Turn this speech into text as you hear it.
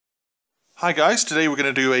Hi guys, today we're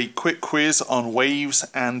going to do a quick quiz on waves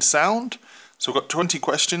and sound. So we've got 20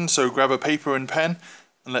 questions, so grab a paper and pen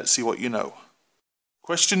and let's see what you know.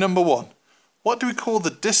 Question number 1. What do we call the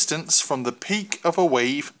distance from the peak of a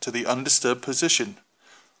wave to the undisturbed position?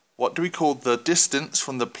 What do we call the distance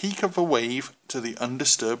from the peak of a wave to the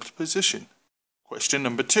undisturbed position? Question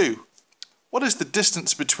number 2. What is the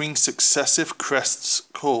distance between successive crests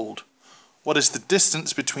called? What is the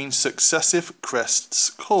distance between successive crests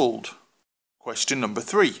called? Question number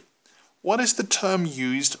 3. What is the term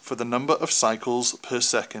used for the number of cycles per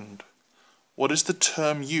second? What is the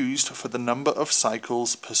term used for the number of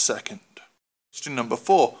cycles per second? Question number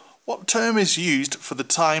 4. What term is used for the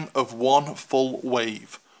time of one full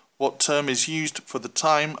wave? What term is used for the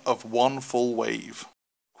time of one full wave?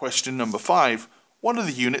 Question number 5. What are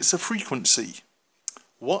the units of frequency?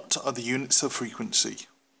 What are the units of frequency?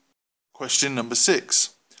 Question number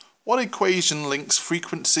 6. What equation links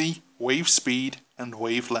frequency, wave speed, and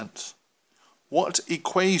wavelength? What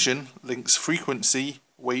equation links frequency,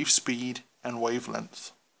 wave speed, and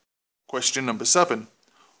wavelength? Question number 7.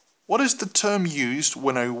 What is the term used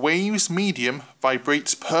when a wave's medium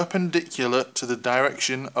vibrates perpendicular to the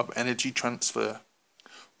direction of energy transfer?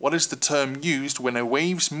 What is the term used when a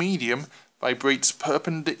wave's medium vibrates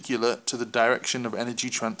perpendicular to the direction of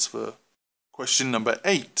energy transfer? Question number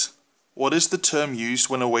 8. What is the term used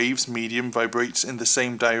when a wave's medium vibrates in the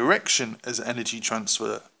same direction as energy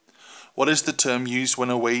transfer? What is the term used when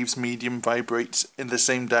a wave's medium vibrates in the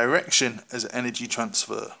same direction as energy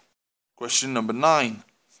transfer? Question number 9.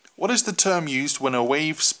 What is the term used when a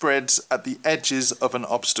wave spreads at the edges of an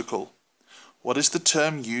obstacle? What is the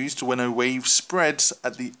term used when a wave spreads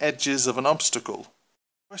at the edges of an obstacle?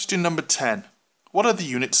 Question number 10. What are the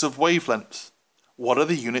units of wavelength? What are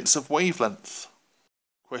the units of wavelength?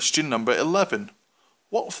 Question number 11.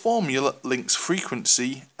 What formula links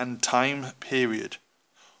frequency and time period?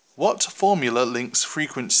 What formula links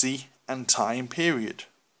frequency and time period?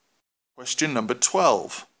 Question number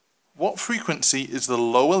 12. What frequency is the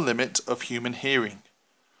lower limit of human hearing?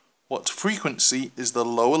 What frequency is the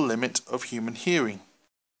lower limit of human hearing?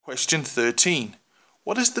 Question 13.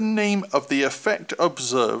 What is the name of the effect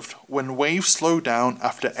observed when waves slow down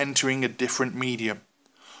after entering a different medium?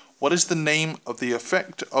 What is the name of the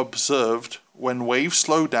effect observed when waves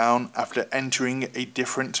slow down after entering a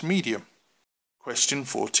different medium? Question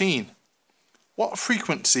 14. What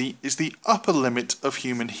frequency is the upper limit of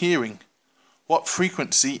human hearing? What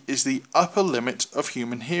frequency is the upper limit of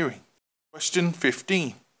human hearing? Question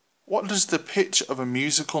 15. What does the pitch of a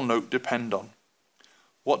musical note depend on?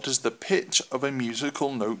 What does the pitch of a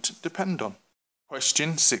musical note depend on?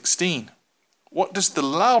 Question 16. What does the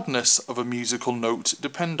loudness of a musical note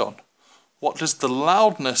depend on? What does the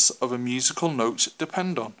loudness of a musical note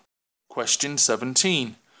depend on? Question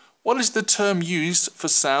 17. What is the term used for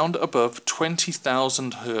sound above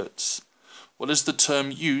 20,000 Hertz? What is the term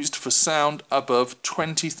used for sound above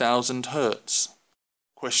 20,000 Hertz?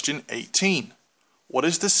 Question 18. What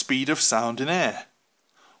is the speed of sound in air?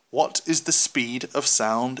 What is the speed of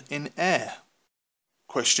sound in air?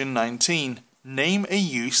 Question 19. Name a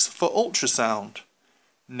use for ultrasound.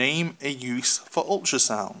 Name a use for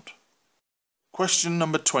ultrasound. Question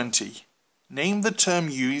number 20. Name the term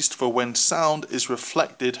used for when sound is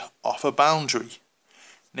reflected off a boundary.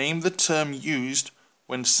 Name the term used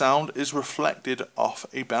when sound is reflected off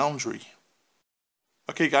a boundary.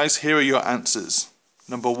 Okay guys, here are your answers.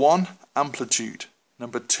 Number 1, amplitude.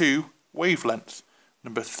 Number 2, wavelength.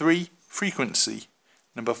 Number 3, frequency.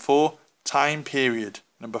 Number 4, time period.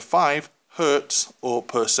 Number 5, Hertz or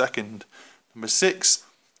per second. Number 6,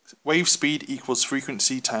 wave speed equals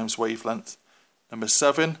frequency times wavelength. Number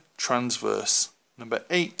 7, transverse. Number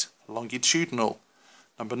 8, longitudinal.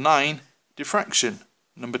 Number 9, diffraction.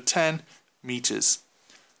 Number 10, meters.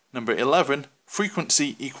 Number 11,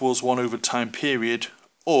 frequency equals 1 over time period,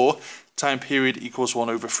 or time period equals 1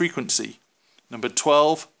 over frequency. Number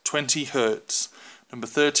 12, 20 Hertz. Number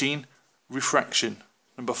 13, refraction.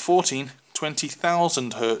 Number 14,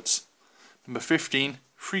 20,000 Hertz. Number 15,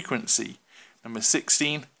 frequency. Number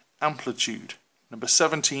 16, amplitude. Number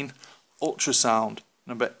 17, ultrasound.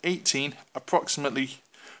 Number 18, approximately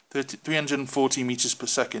 340 meters per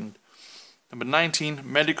second. Number 19,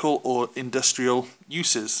 medical or industrial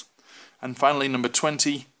uses. And finally, number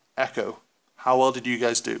 20, echo. How well did you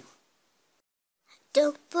guys do?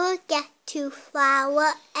 Don't forget to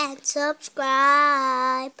follow and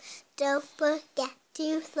subscribe. Don't forget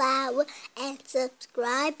to follow and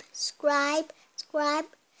subscribe. Subscribe.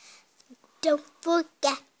 Don't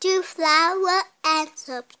forget to follow and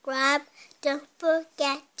subscribe. Don't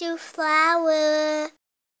forget to follow.